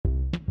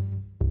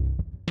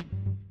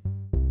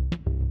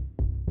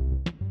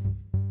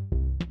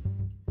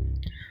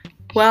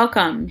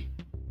Welcome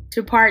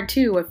to part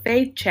 2 of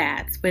Faith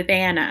Chats with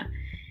Anna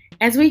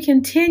as we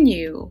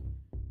continue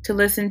to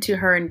listen to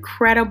her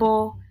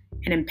incredible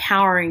and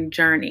empowering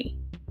journey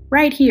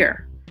right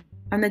here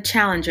on the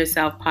Challenge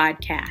Yourself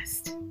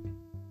podcast.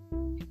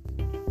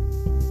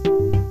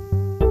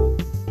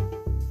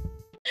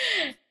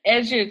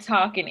 As you're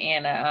talking,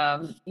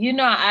 Anna,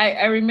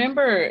 I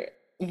remember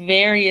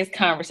various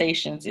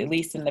conversations, at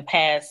least in the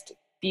past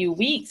few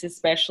weeks,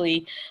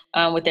 especially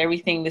with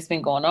everything that's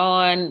been going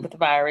on with the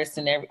virus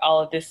and all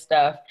of this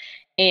stuff.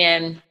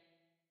 And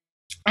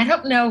I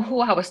don't know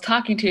who I was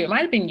talking to. It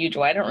might have been you,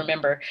 Joy. I don't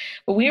remember.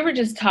 But we were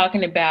just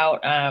talking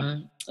about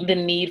the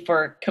need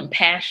for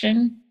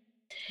compassion.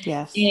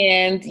 Yes.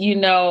 And,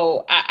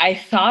 I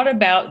thought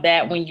about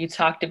that when you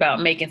talked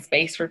about making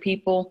space for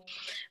people.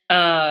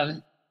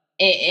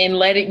 And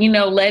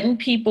letting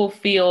people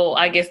feel,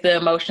 I guess, the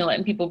emotion,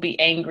 letting people be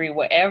angry,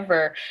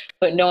 whatever,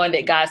 but knowing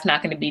that God's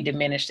not going to be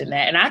diminished in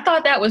that. And I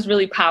thought that was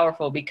really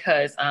powerful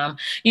because,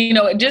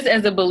 just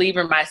as a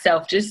believer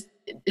myself, just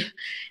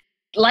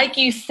like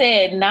you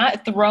said,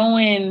 not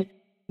throwing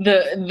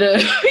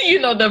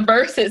the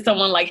verse at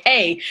someone like,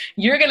 hey,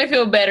 you're going to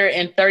feel better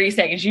in 30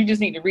 seconds. You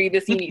just need to read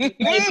this. You need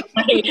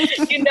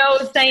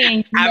to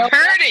saying. I've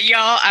heard it,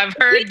 y'all. I've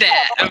heard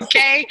that.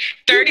 Okay.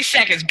 30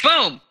 seconds.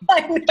 Boom.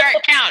 Start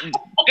counting.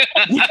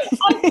 I'm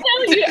telling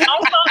you, I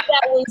thought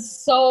that was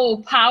so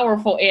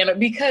powerful, Anna,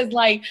 because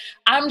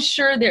I'm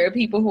sure there are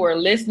people who are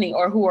listening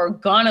or who are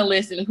gonna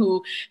listen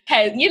who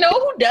has,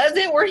 who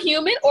doesn't, we're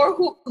human, or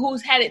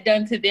who's had it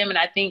done to them. And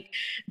I think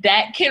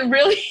that can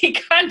really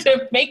kind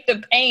of make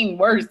the pain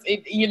worse.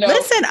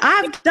 Listen,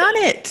 I've done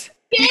it.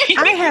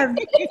 I have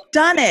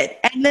done it.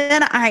 And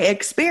then I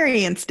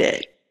experienced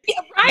it. Yeah,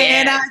 right.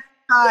 And I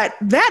thought,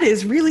 that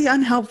is really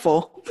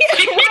unhelpful.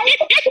 Yeah,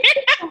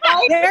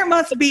 right. There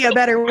must be a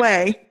better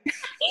way.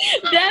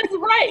 That's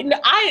right. No,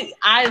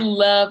 I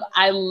love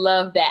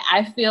that.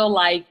 I feel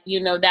like,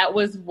 that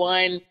was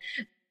one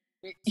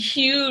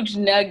huge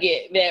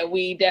nugget that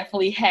we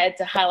definitely had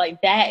to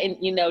highlight that. And,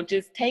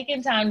 just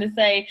taking time to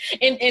say,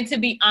 and to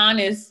be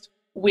honest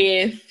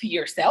with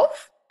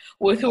yourself,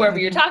 with whoever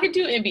you're talking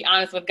to, and be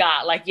honest with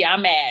God. Like, yeah,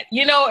 I'm mad,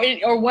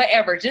 or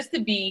whatever, just to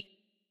be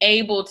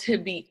able to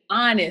be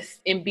honest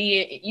and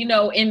be,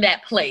 in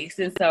that place.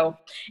 And so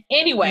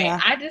anyway, yeah.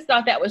 I just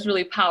thought that was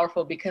really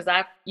powerful because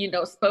I've,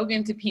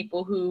 spoken to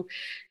people who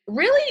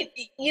really,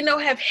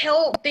 have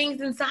held things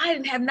inside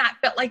and have not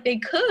felt like they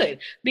could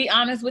be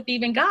honest with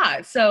even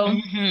God. So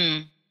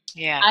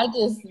yeah,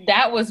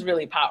 that was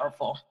really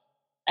powerful.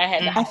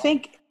 I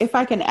think if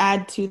I can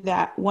add to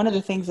that, one of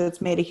the things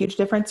that's made a huge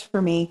difference for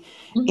me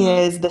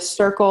is the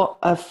circle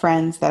of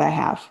friends that I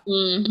have.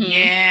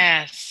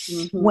 Yes.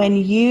 When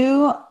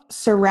you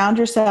surround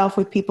yourself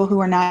with people who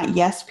are not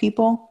yes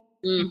people,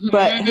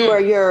 but who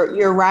are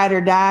your ride or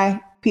die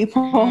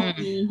people,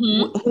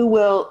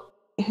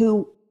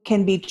 who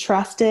can be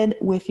trusted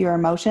with your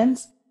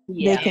emotions.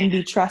 Yeah. They can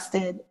be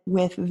trusted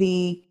with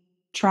the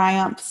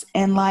triumphs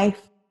in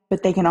life,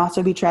 but they can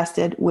also be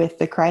trusted with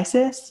the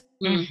crisis.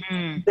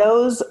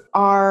 Those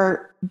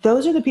are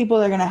the people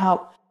that are going to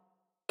help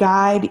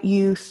guide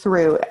you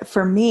through.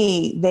 For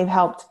me, they're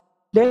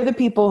the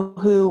people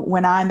who,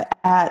 when I'm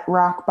at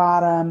rock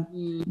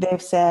bottom,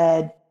 they've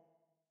said,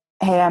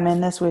 hey, I'm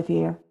in this with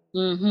you.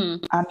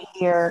 I'm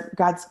here.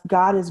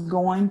 God is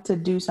going to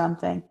do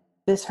something.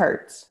 This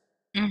hurts.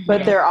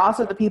 But they're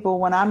also the people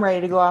when I'm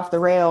ready to go off the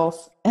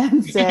rails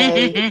and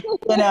say,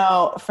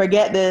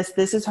 forget this.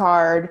 This is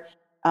hard.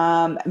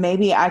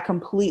 Maybe I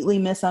completely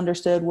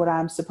misunderstood what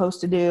I'm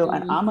supposed to do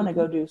and I'm going to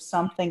go do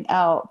something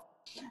else.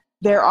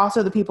 They're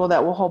also the people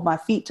that will hold my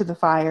feet to the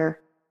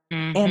fire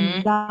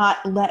and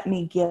not let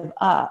me give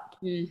up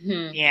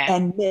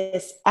and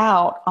miss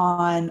out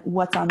on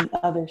what's on the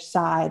other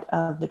side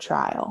of the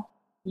trial.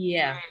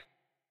 Yeah.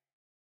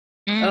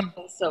 Oh,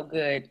 that's so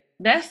good.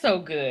 That's so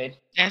good.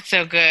 That's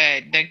so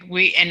good.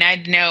 And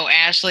I know,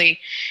 Ashley,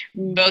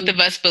 both of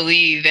us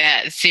believe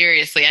that,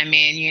 seriously. I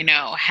mean,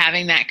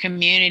 having that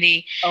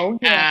community,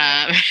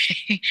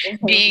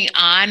 being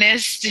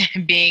honest,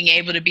 being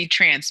able to be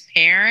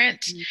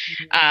transparent,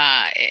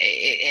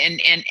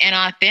 and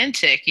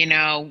authentic,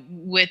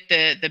 with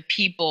the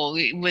people,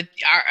 with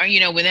our,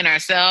 within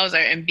ourselves,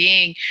 and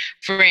being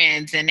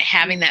friends and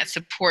having that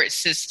support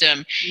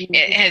system,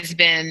 it has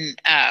been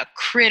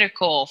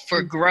critical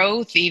for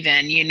growth,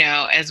 even,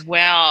 as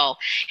well.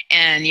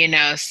 And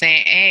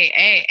saying,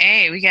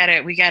 hey, we're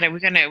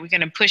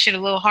gonna push it a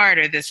little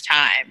harder this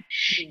time,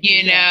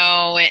 and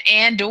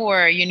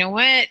or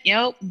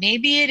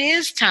maybe it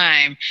is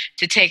time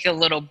to take a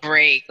little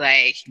break.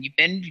 Like, you've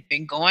been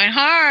going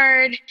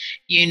hard,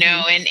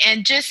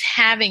 and just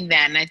having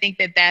that. And I think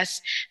that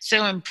that's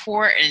so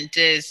important,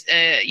 is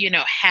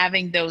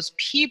having those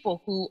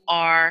people who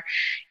are,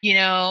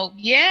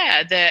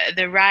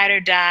 the ride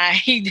or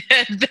die,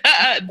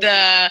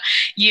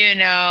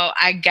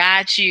 I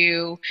got you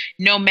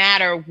no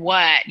matter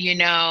what.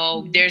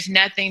 There's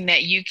nothing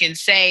that you can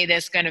say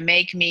that's going to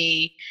make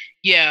me,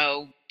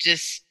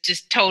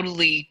 just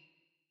totally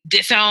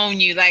disown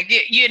you, like,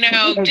 you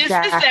know, Exactly. just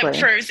as that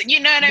person, you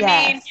know what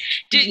I mean?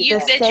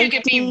 You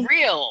could be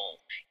real.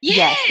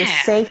 Yeah. Yes,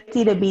 the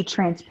safety to be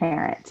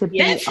transparent, to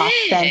be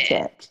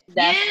authentic.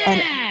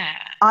 And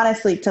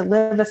honestly, to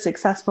live a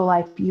successful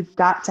life, you've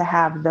got to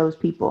have those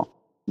people.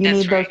 You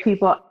need those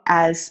people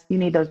you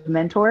need those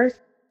mentors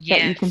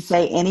that you can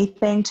say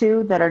anything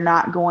to, that are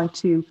not going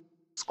to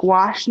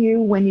squash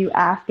you when you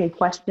ask a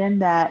question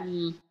that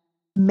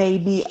may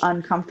be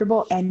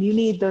uncomfortable. And you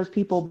need those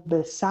people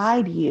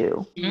beside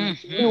you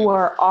who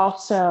are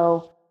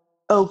also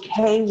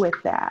okay with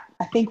that.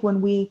 I think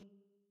when we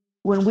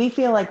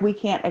feel like we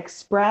can't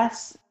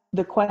express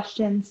the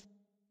questions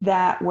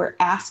that we're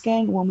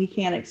asking, when we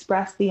can't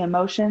express the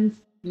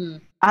emotions,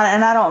 and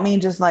I don't mean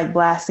just like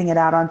blasting it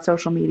out on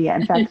social media.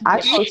 In fact,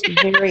 I post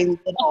very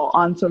little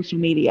on social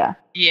media.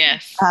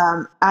 Yes.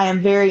 I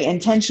am very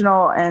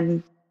intentional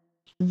and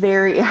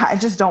I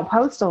just don't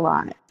post a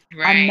lot.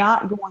 Right. I'm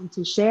not going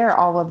to share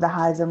all of the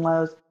highs and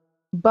lows,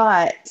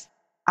 but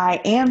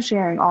I am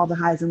sharing all the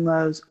highs and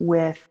lows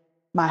with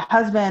my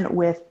husband,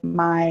 with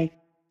my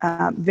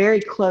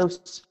very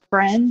close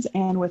friends,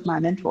 and with my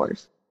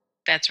mentors.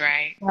 That's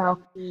right. So,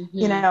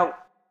 you know,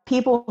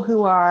 people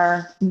who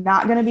are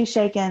not going to be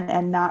shaken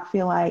and not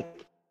feel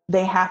like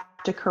they have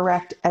to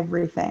correct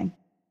everything.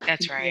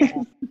 That's right.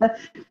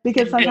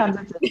 Because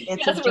sometimes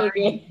it's a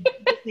journey. You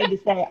just need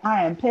to say,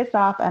 I am pissed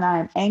off and I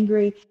am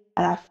angry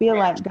and I feel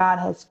like God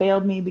has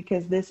failed me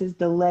because this is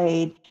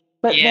delayed.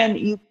 But then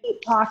you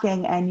keep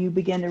talking and you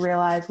begin to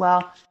realize,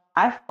 well,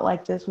 I felt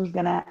like this was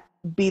going to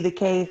be the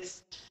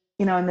case,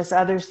 you know, in this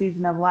other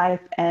season of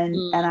life. And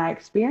I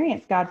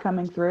experienced God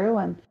coming through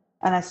and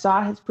I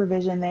saw his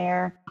provision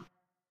there.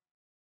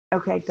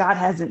 Okay, God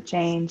hasn't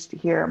changed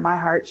here. My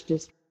heart's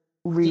just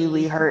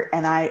really hurt,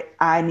 and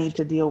I need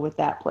to deal with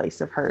that place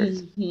of hurt.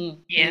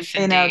 Yes,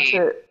 you know,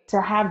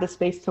 to have the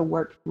space to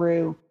work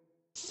through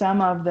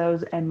some of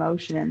those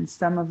emotions,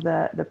 some of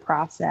the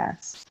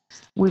process.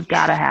 We've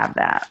got to have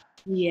that.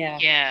 Yeah.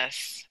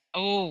 Yes.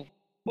 Oh,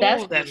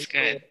 that's really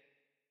good.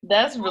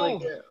 That's really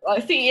good.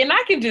 See, and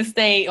I can just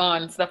stay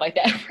on stuff like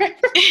that forever.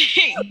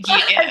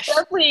 Yes.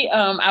 Definitely,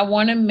 I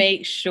want to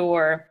make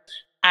sure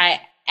I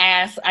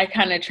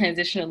kind of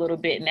transition a little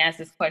bit and ask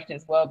this question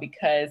as well,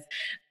 because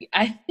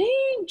I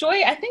think,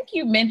 Joy,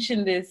 you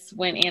mentioned this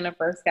when Anna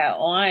first got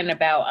on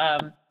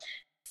about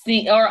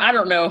or I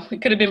don't know,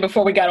 it could have been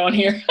before we got on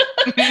here.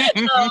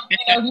 You know,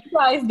 you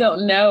guys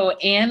don't know,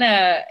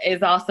 Anna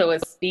is also a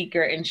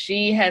speaker, and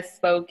she has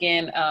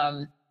spoken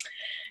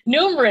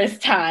numerous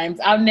times.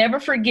 I'll never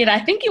forget. I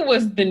think it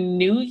was the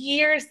New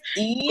Year's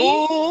Eve.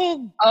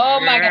 Oh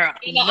my God.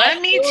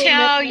 Let me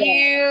tell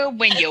you,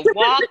 when you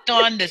walked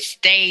on the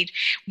stage,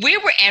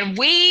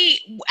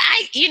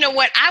 you know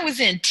what? I was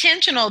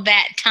intentional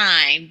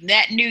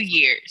that New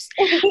Year's,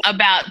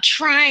 about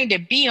trying to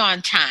be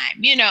on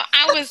time. You know,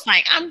 I was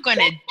like, I'm going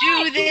to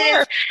do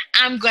this.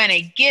 I'm going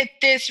to get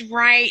this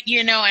right,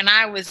 you know, and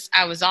I was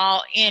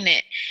all in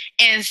it,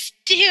 and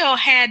still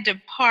had to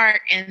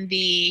park in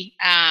the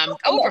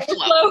overflow.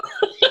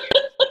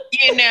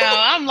 You know,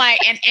 I'm like,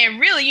 and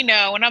really, you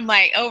know, when I'm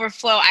like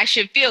overflow, I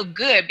should feel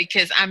good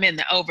because I'm in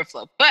the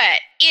overflow. But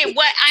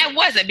I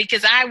wasn't,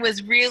 because I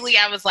was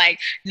like,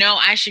 no,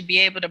 I should be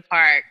able to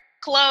park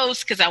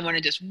close because I want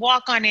to just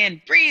walk on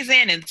in, breeze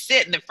in, and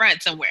sit in the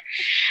front somewhere.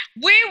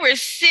 We were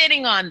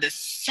sitting on the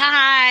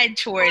side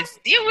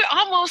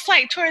almost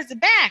like towards the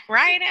back,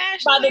 right,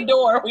 Ashley? By the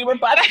door. We were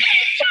by the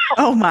door.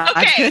 Oh my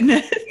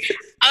goodness.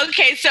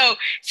 Okay, so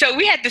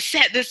we had to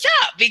set this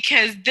up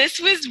because this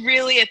was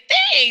really a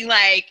thing.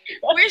 Like,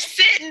 we're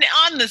sitting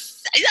on the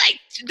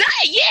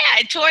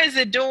towards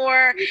the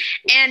door,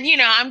 and you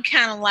know, I'm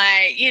kind of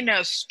like, you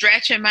know,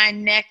 stretching my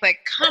neck,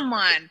 like, come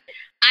on.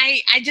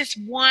 I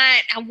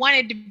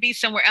wanted to be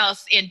somewhere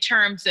else in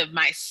terms of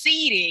my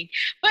seating,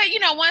 but you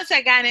know, once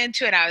I got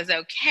into it, I was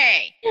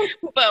okay.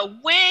 But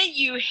when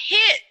you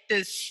hit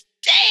the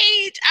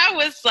stage, I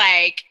was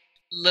like,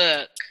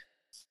 look,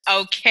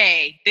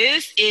 okay,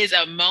 this is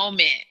a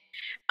moment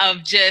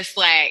of just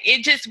like,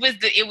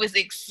 it was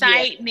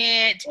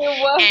excitement,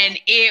 and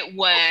it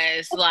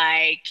was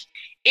like,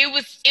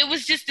 it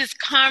was just this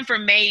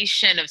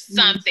confirmation of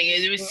something.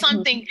 It was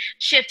something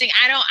shifting.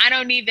 I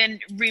don't even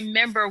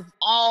remember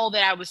all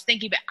that I was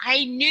thinking, but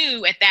I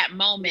knew at that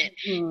moment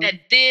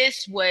that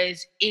this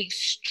was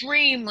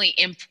extremely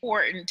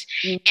important.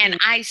 And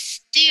I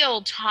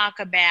still talk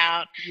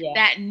about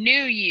that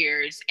New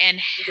Year's and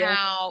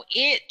how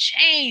it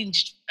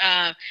changed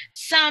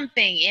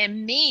something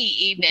in me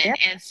even.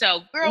 And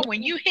so, girl,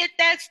 when you hit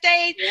that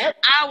stage,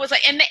 I was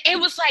like, and it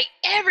was like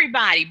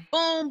everybody,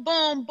 boom,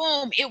 boom,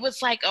 boom. It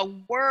was like a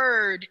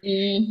word,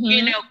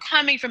 you know,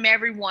 coming from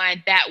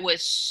everyone that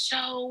was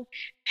so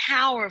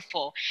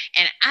powerful.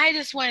 And I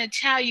just want to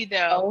tell you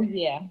though,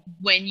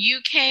 when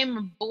you came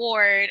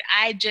aboard,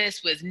 I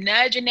just was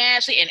nudging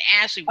Ashley, and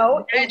Ashley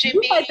was nudging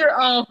me. You had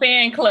your own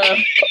fan club.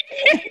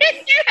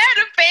 You had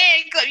a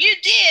fan club. You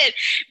did,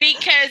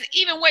 because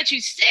even what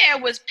you said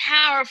was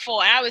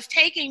powerful. And I was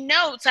taking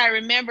notes, I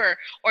remember,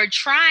 or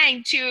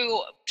trying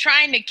to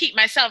trying to keep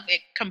myself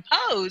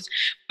composed,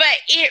 but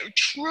it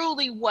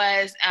truly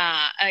was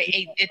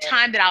a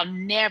time that I'll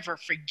never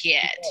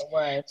forget.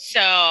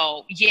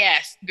 So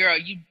yes, girl,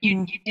 you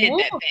did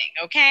that thing.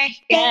 Okay.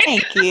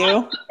 Thank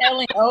you.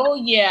 Oh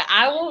yeah,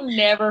 I will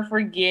never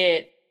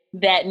forget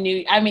that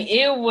new. I mean,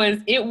 it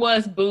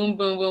was boom,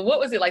 boom, boom. What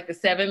was it, like the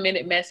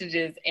 7-minute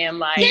messages and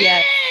like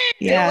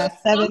yeah,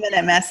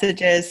 7-minute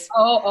messages.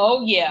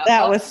 Oh yeah,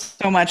 that was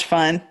so much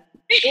fun.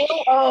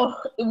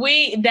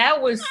 That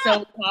was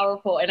so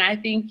powerful, and I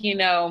think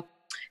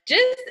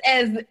just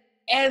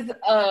as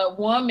a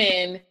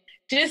woman,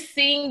 just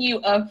seeing you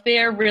up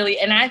there really,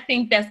 and I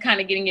think that's kind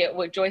of getting at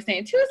what Joy's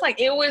saying too. It's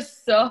like it was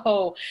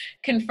so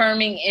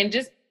confirming and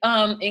just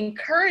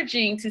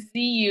encouraging to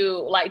see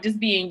you like just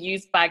being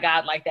used by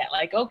God like that.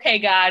 Like, okay,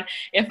 God,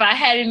 if I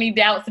had any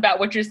doubts about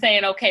what you're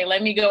saying, okay,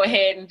 let me go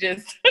ahead and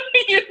just,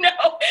 it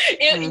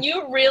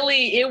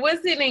was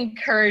an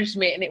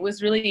encouragement, and it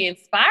was really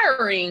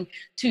inspiring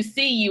to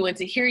see you and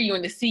to hear you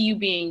and to see you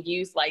being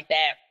used like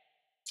that.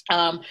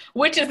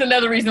 Which is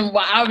another reason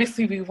why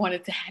obviously we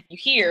wanted to have you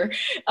here,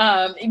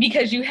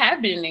 because you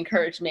have been an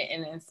encouragement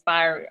and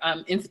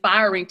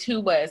inspiring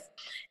to us.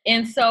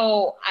 And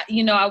so,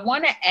 I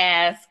want to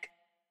ask,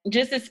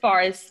 just as far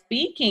as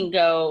speaking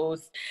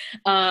goes,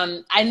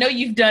 I know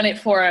you've done it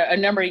for a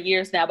number of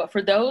years now, but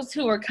for those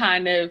who are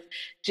kind of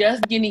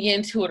just getting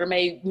into it, or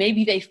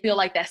maybe they feel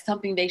like that's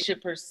something they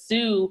should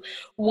pursue,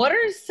 what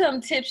are some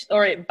tips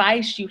or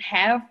advice you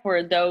have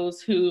for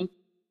those who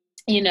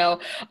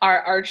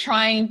are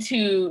trying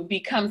to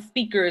become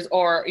speakers,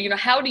 or,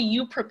 how do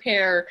you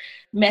prepare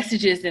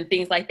messages and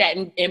things like that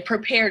and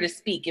prepare to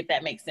speak, if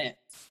that makes sense?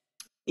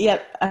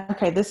 Yep.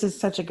 Okay. This is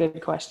such a good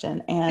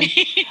question. And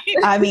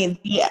I mean,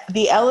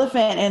 the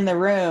elephant in the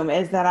room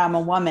is that I'm a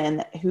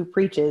woman who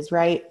preaches,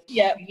 right?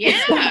 Yep.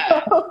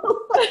 Yeah.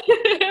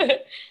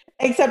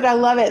 Except I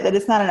love it that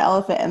it's not an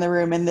elephant in the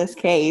room in this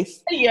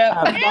case.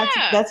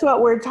 Yeah. That's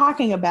what we're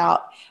talking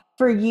about.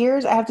 For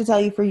years, I have to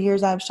tell you,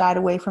 I've shied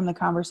away from the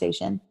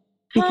conversation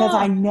because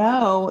I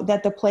know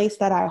that the place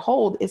that I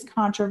hold is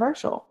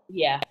controversial.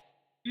 Yeah.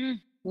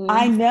 Mm-hmm.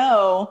 I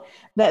know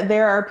that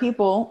there are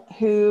people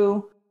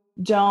who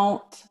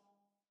don't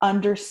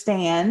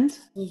understand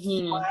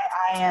why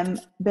I am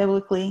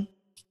biblically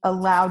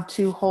allowed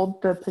to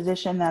hold the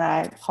position that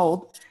I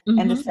hold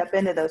and to step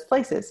into those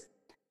places.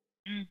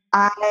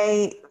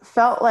 I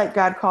felt like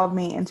God called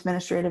me into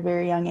ministry at a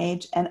very young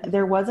age. And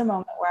there was a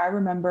moment where I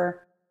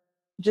remember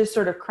just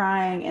sort of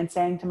crying and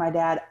saying to my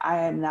dad, I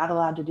am not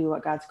allowed to do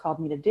what God's called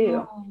me to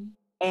do.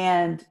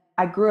 And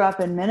I grew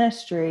up in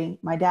ministry.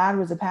 My dad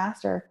was a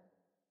pastor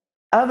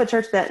of a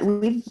church that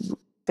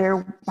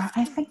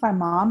I think my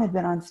mom had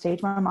been on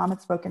stage. My mom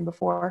had spoken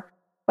before,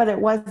 but there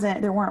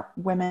weren't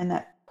women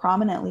that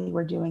prominently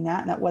were doing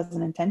that, and that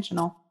wasn't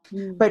intentional.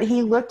 But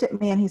he looked at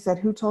me and he said,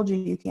 who told you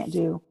you can't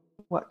do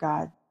what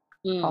God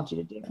called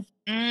you to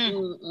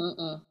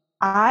do?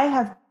 I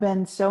have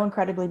been so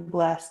incredibly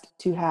blessed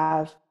to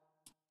have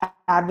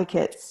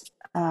advocates,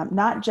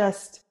 not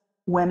just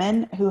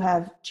women who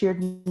have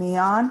cheered me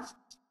on,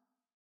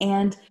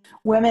 and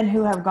women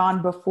who have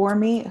gone before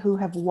me, who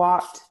have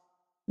walked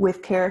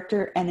with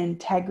character and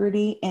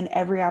integrity in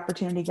every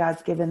opportunity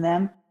God's given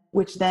them,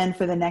 which then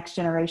for the next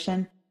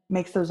generation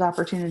makes those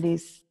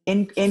opportunities,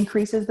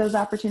 increases those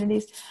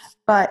opportunities.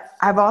 But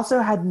I've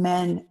also had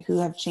men who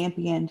have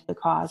championed the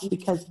cause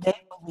because they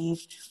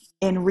believe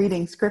in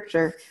reading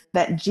scripture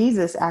that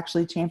Jesus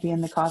actually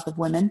championed the cause of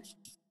women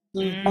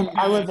and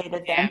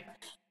elevated them.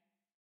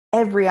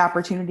 Every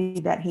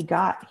opportunity that he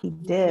got, he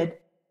did.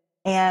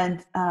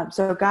 And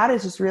so God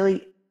has just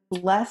really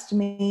blessed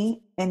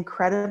me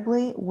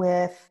incredibly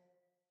with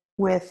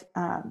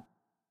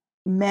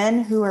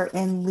men who are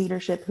in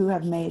leadership who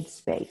have made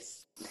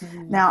space.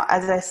 Now,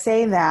 as I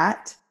say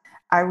that,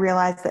 I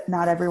realize that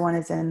not everyone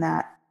is in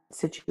that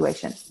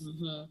situation.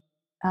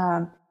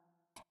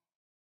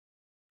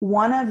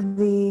 One of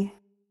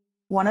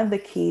the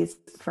keys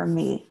for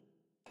me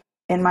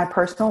in my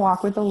personal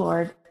walk with the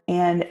Lord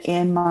and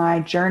in my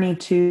journey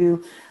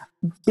to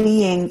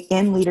being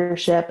in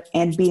leadership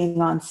and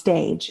being on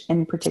stage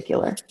in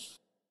particular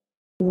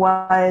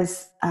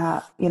was,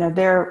 there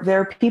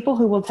are people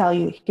who will tell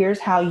you, here's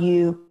how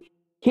you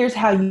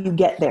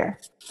get there.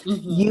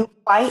 You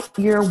fight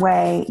your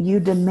way, you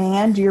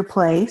demand your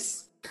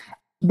place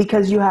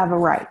because you have a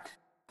right.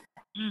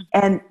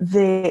 And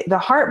the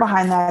heart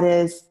behind that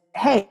is,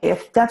 hey,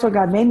 if that's what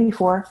God made me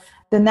for,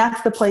 then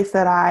that's the place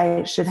that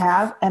I should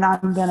have. And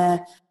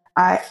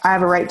I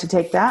have a right to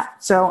take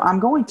that. So I'm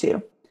going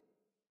to.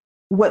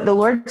 What the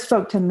Lord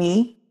spoke to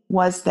me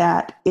was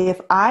that if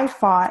I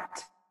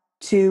fought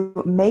to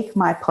make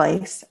my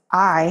place,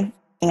 I,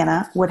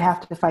 Anna, would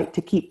have to fight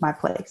to keep my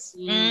place.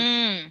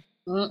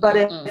 But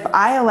if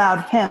I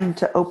allowed him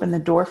to open the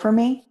door for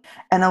me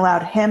and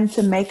allowed him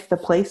to make the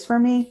place for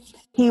me,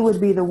 he would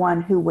be the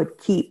one who would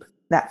keep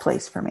that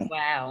place for me.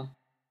 Wow.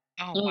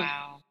 Oh,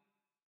 wow.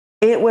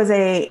 It was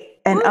an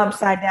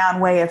upside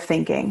down way of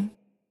thinking.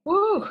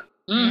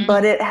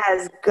 But it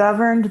has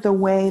governed the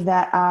way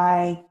that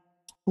I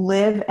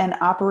live and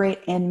operate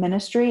in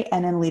ministry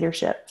and in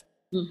leadership.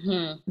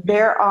 Mm-hmm.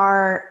 There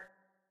are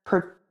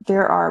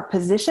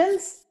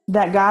positions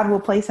that God will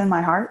place in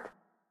my heart.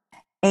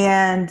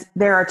 And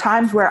there are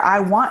times where I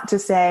want to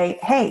say,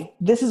 hey,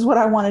 this is what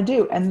I want to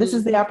do. And this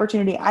is the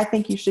opportunity I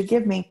think you should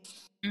give me.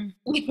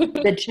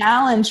 The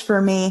challenge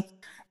for me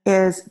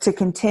is to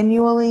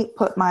continually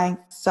put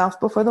myself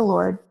before the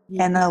Lord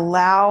and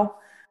allow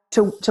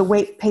to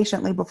wait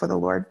patiently before the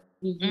Lord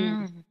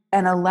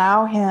and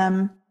allow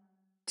him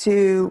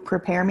to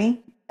prepare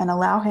me and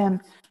allow him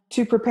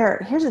to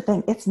prepare. Here's the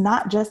thing. It's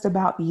not just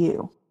about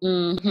you.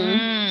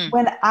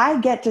 When I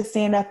get to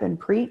stand up and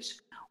preach,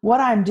 what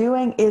I'm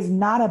doing is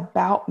not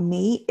about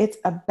me. It's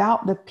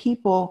about the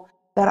people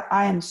that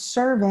I am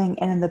serving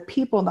and the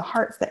people in the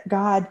hearts that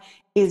God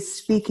is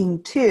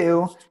speaking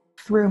to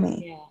through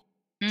me.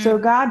 So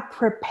God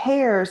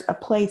prepares a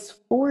place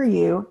for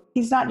you.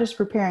 He's not just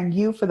preparing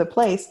you for the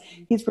place.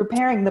 He's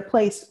preparing the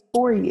place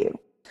for you.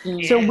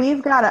 So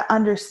we've got to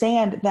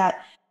understand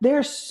that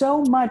there's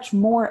so much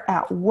more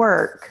at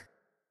work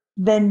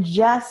than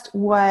just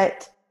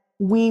what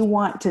we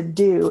want to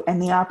do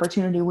and the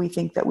opportunity we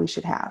think that we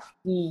should have.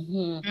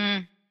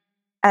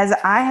 As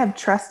I have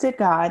trusted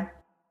God,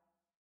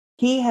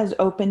 he has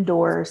opened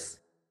doors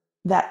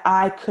that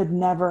I could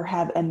never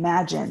have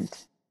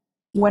imagined.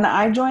 When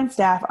I joined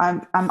staff,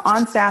 I'm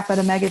on staff at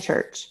a mega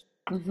church.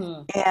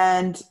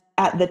 And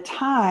at the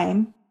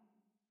time,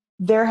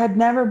 there had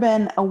never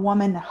been a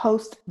woman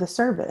host the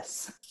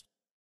service.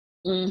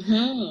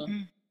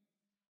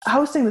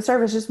 Hosting the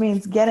service just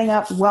means getting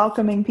up,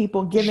 welcoming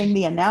people, giving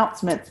the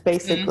announcements,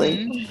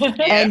 basically,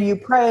 and you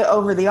pray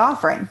over the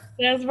offering.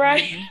 That's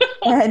right.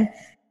 and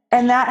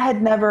that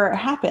had never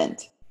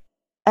happened.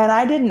 And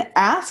I didn't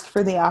ask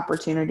for the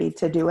opportunity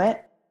to do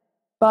it,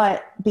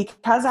 but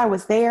because I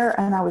was there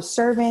and I was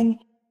serving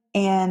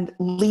and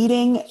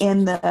leading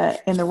in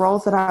the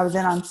roles that I was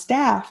in on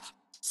staff,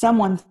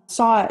 someone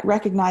saw it,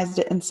 recognized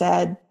it, and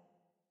said,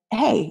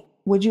 "Hey,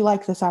 would you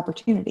like this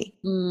opportunity?"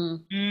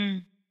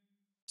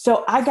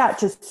 So I got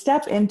to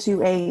step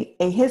into a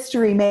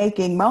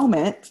history-making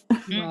moment,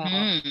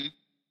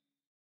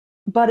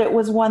 but it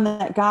was one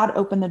that God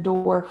opened the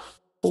door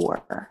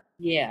for.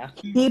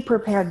 He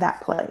prepared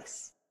that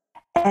place.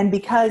 And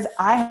because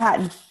I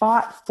hadn't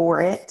fought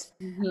for it,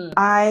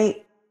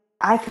 I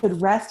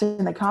could rest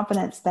in the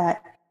confidence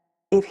that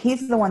if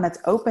he's the one that's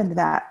opened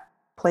that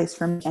place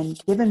for me and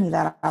given me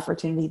that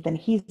opportunity, then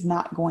he's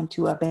not going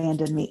to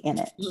abandon me in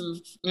it.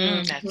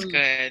 That's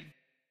good.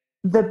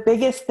 The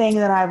biggest thing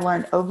that I've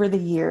learned over the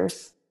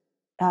years,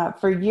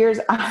 for years,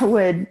 I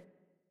would,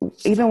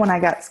 even when I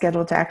got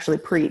scheduled to actually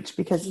preach,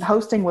 because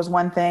hosting was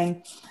one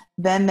thing,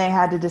 then they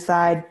had to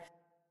decide,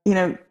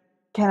 can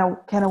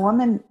a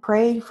woman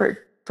pray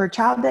for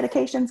child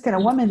dedications? Can a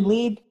woman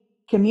lead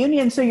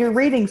communion? So you're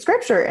reading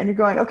scripture and you're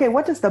going, okay,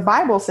 what does the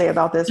Bible say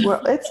about this?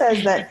 Well, it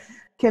says that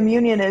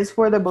communion is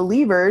for the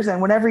believers,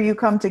 and whenever you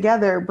come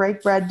together,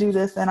 break bread, do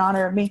this in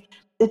honor of me.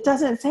 It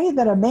doesn't say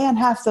that a man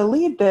has to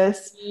lead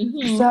this,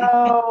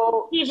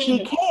 so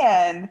she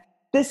can.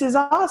 This is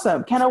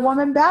awesome. Can a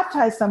woman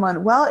baptize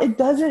someone? Well, it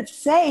doesn't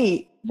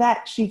say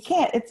that she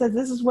can't. It says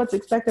this is what's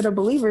expected of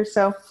believers.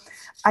 So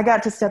I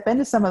got to step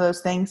into some of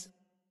those things.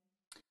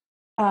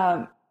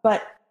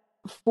 But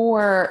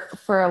for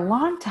a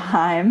long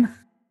time,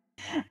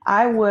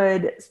 I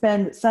would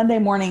spend Sunday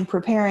morning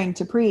preparing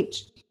to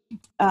preach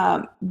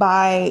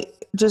by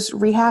just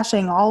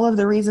rehashing all of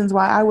the reasons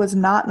why I was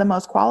not the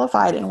most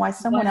qualified and why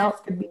someone else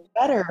could be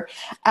better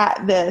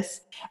at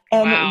this.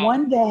 And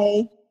one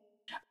day,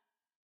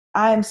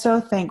 I am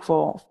so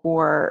thankful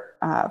for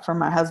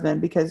my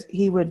husband, because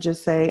he would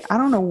just say, "I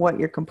don't know what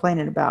you're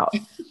complaining about,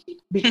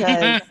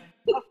 because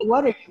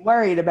what are you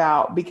worried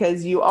about?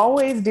 Because you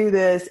always do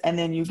this, and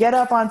then you get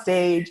up on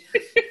stage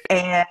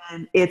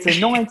and it's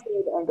anointed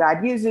and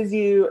God uses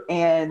you,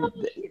 and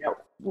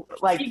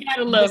like, you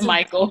gotta love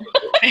Michael."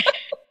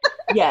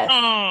 Yes.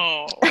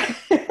 Oh.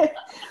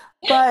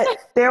 But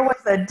there was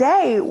a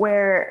day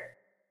where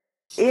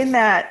in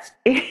that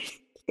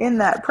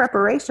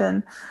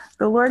preparation,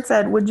 the Lord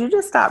said, "Would you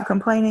just stop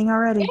complaining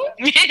already?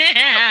 Could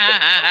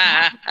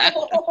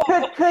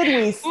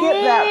we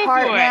skip that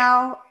part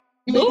now?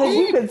 Because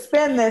you could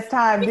spend this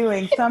time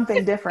doing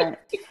something different,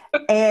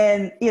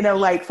 and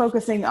like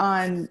focusing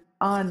on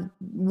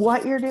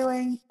what you're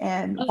doing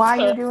and why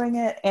you're doing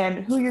it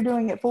and who you're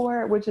doing it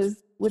for, which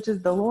is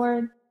the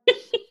Lord."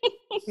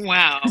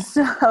 Wow.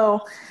 So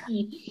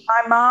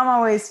my mom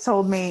always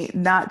told me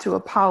not to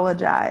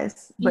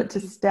apologize, but to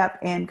step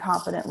in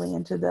confidently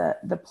into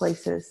the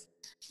places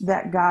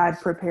that God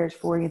prepares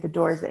for you, the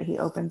doors that he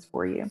opens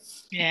for you.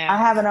 Yeah. I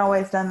haven't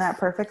always done that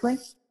perfectly,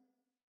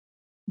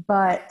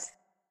 but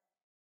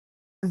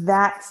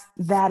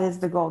that is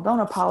the goal. Don't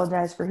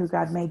apologize for who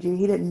God made you.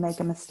 He didn't make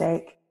a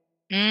mistake.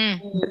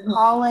 The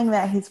calling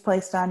that he's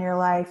placed on your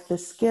life, the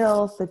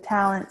skills, the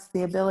talents,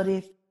 the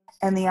abilities,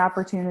 and the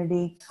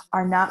opportunity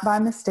are not by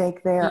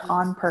mistake. They are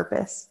on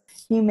purpose.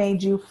 He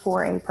made you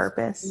for a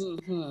purpose,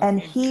 and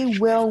he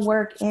will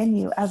work in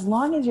you as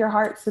long as your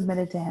heart's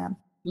submitted to him.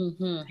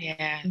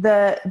 Yeah.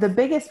 The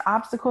biggest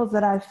obstacles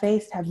that I've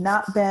faced have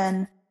not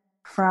been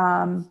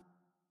from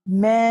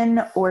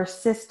men or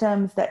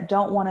systems that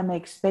don't want to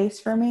make space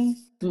for me.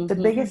 The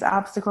biggest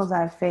obstacles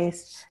I've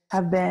faced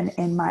have been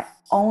in my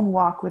own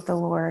walk with the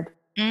Lord,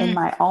 in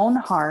my own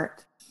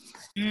heart,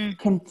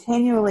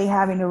 continually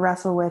having to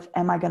wrestle with,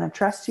 am I going to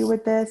trust you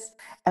with this?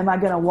 Am I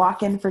going to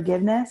walk in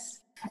forgiveness?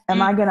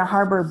 Am I going to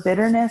harbor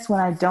bitterness when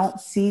I don't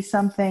see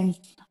something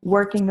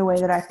working the way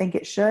that I think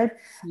it should?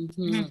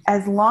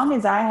 As long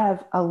as I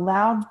have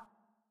allowed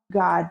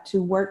God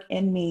to work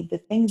in me the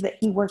things that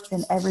he works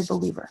in every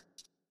believer.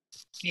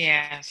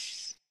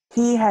 Yes.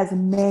 He has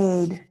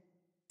made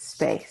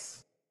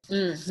space.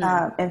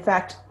 In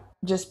fact,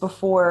 just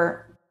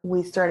before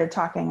we started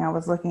talking, I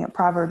was looking at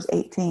Proverbs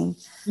 18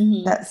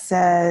 that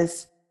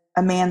says,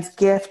 a man's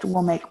gift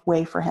will make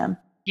way for him.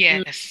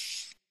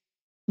 Yes.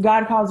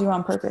 God calls you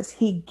on purpose.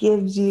 He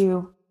gives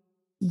you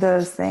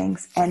those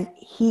things and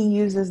he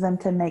uses them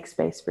to make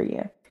space for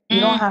you. You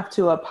don't have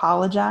to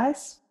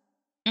apologize,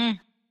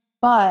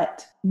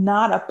 but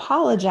not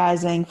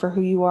apologizing for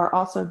who you are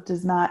also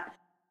does not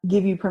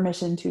give you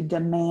permission to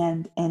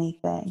demand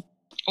anything.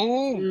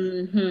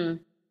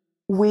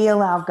 We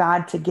allow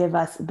God to give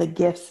us the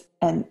gifts,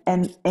 and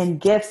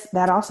gifts,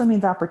 that also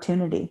means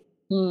opportunity.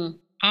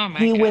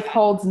 He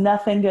withholds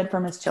nothing good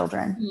from his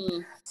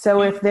children.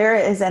 So if there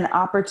is an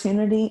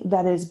opportunity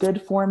that is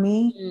good for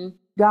me,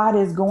 God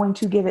is going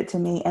to give it to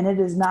me, and it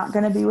is not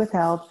going to be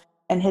withheld.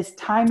 And his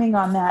timing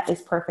on that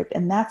is perfect.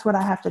 And that's what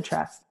I have to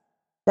trust,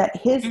 that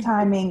his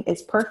timing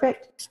is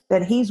perfect,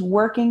 that he's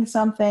working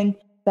something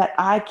that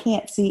I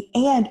can't see,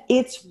 and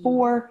it's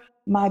for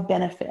my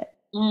benefit.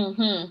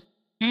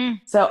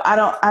 So I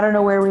don't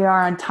know where we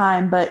are on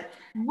time, but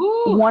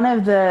one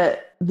of the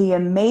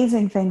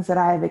amazing things that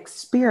I have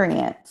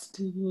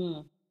experienced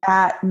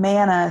at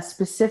Manna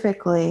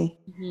specifically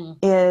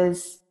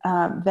is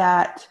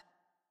that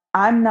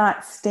I'm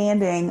not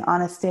standing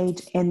on a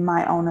stage in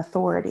my own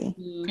authority.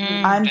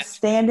 I'm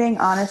standing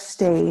on a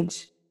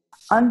stage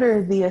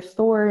under the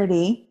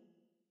authority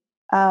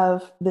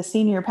of the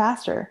senior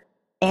pastor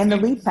and the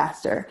lead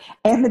pastor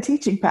and the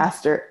teaching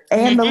pastor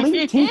and the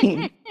lead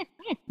team,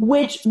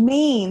 which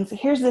means,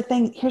 here's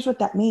what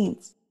that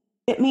means.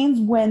 It means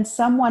when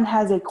someone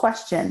has a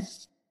question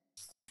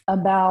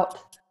about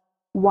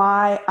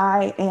why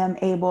I am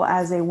able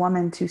as a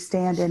woman to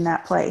stand in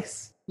that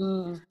place,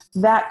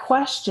 that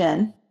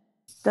question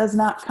does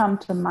not come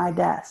to my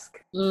desk.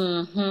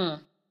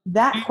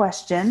 That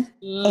question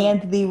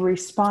and the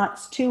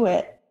response to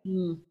it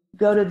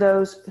go to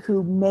those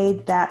who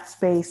made that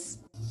space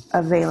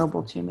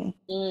available to me.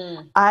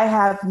 I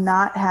have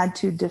not had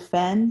to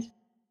defend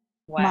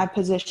my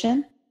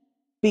position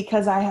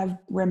because I have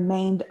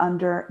remained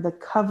under the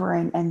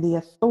covering and the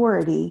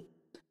authority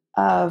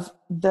of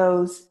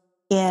those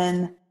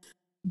in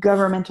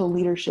governmental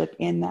leadership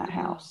in that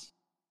house,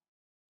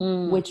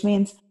 which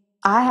means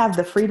I have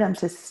the freedom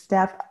to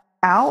step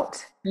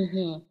out,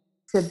 to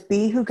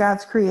be who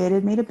God's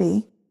created me to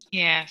be.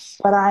 Yes.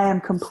 But I am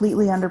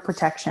completely under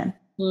protection.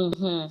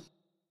 And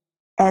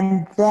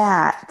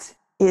that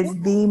is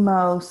the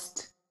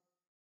most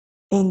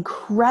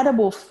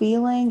incredible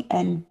feeling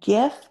and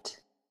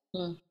gift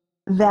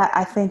that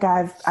I think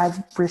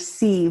I've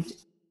received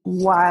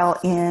while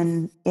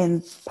in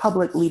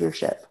public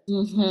leadership.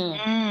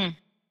 Oh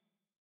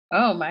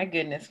my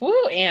goodness.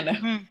 Woo,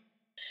 Anna.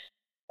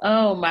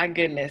 Oh my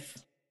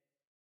goodness.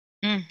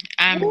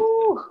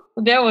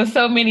 There was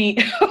so many.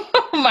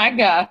 Oh my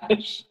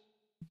gosh.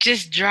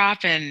 Just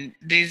dropping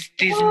these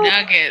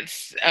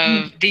nuggets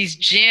of these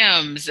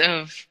gems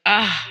of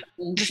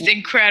just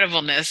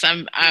incredibleness.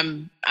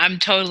 I'm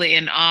totally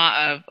in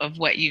awe of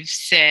what you've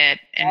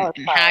said and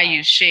how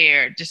you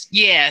shared. Just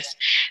yes,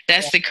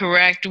 that's the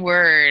correct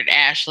word,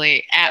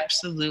 Ashley.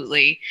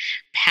 Absolutely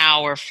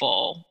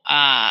powerful.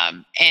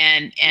 And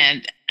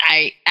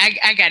I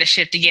got to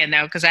shift again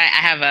though, because I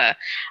have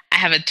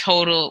a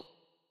total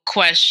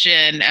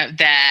question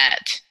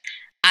that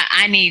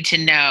I need to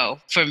know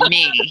for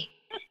me.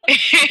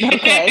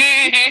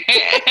 Okay.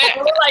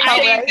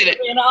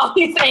 In all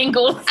these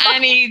angles. I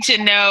need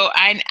to know.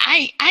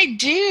 I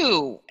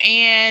do,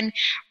 and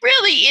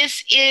really,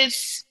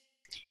 it's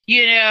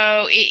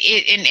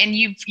and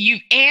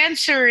you've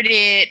answered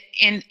it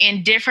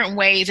in different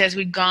ways as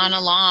we've gone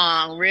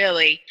along,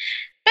 really.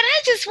 But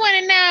I just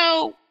want to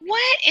know,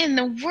 what in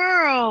the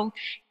world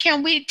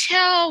can we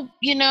tell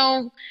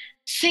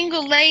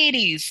single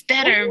ladies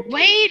that are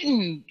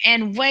waiting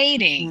and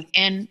waiting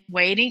and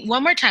waiting.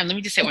 One more time. Let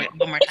me just say one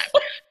more time.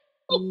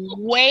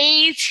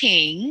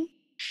 Waiting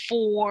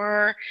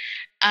for,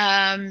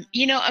 a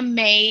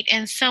mate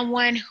and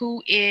someone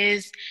who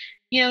is,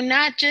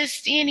 not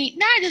just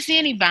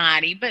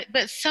anybody,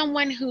 but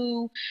someone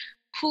who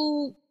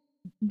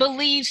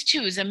believes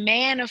too, is a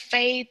man of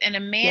faith and a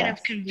man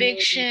of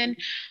conviction.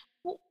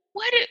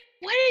 What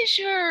is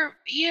your,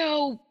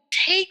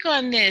 take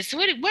on this?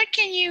 What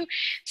can you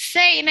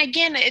say? And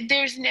again,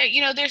 there's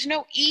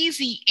no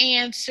easy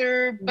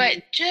answer,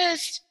 but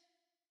just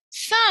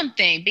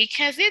something,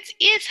 because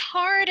it's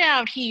hard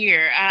out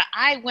here.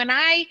 When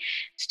I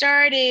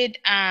started,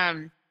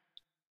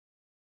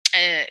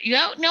 you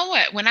know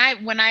what? When I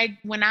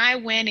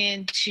went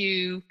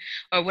into,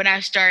 or when I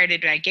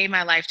started, I gave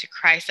my life to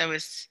Christ, I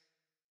was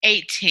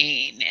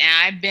 18, and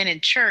I've been in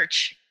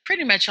church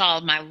pretty much all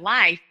of my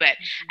life, but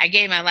I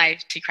gave my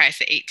life to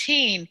Christ at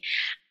 18.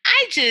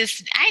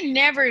 I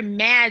never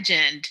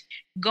imagined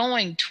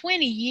going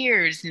 20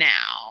 years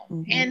now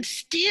and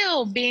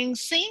still being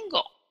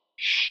single.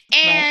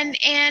 And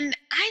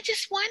I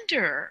just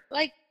wonder,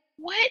 like,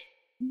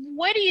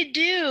 what do you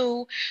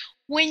do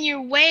when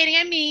you're waiting?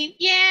 I mean,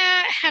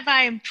 yeah, have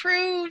I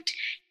improved?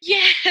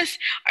 Yes.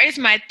 Or is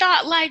my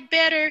thought life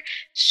better?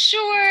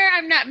 Sure,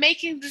 I'm not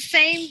making the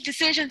same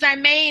decisions I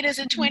made as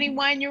a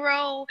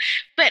 21-year-old,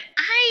 but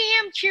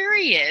I am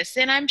curious,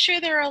 and I'm sure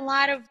there are a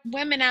lot of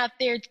women out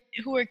there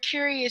who are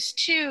curious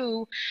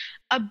too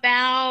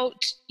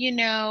about,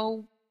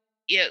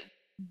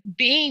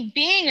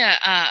 being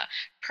a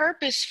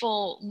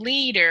purposeful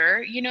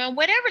leader, in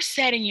whatever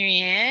setting you're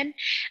in.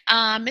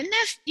 And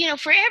that's,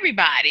 for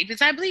everybody,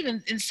 because I believe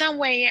in some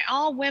way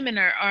all women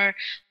are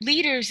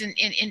leaders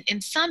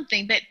in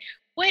something. But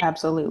what?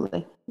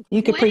 Absolutely.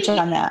 You could preach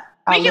on that.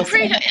 We can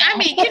preach. I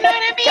mean, you know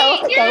what I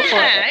mean? Go for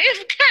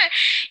it.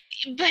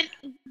 But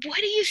what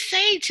do you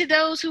say to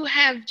those who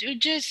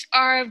just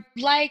are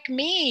like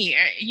me,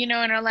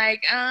 and are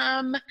like,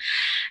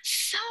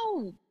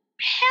 so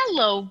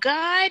hello,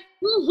 God.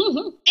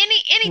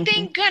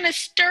 Anything gonna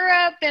stir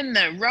up in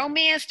the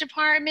romance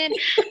department?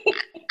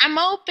 I'm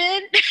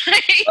open.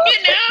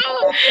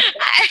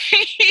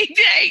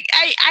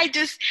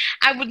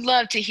 I would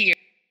love to hear.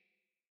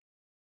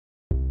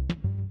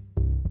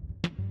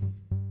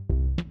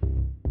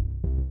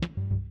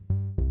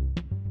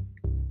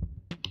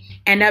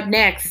 And up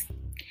next,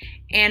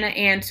 Anna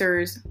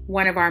answers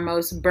one of our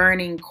most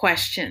burning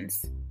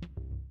questions.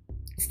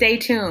 Stay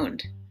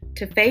tuned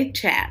to Faith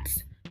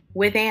Chats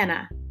with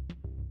Anna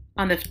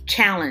on the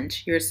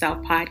Challenge Yourself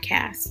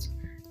podcast.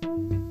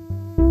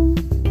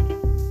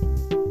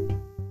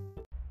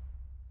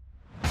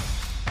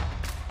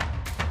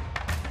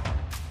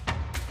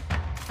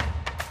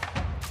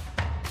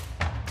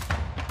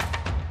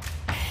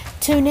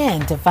 Tune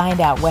in to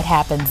find out what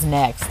happens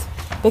next.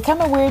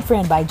 Become a Weird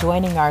Friend by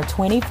joining our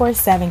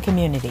 24/7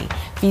 community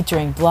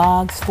featuring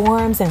blogs,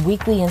 forums, and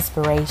weekly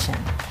inspiration.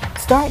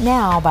 Start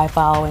now by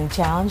following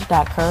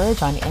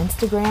challenge.courage on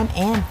Instagram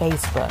and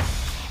Facebook.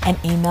 And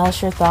email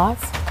us your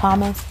thoughts,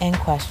 comments, and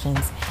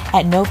questions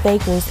at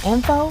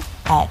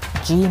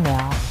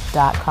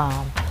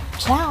nofakersinfo@gmail.com.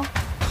 Ciao.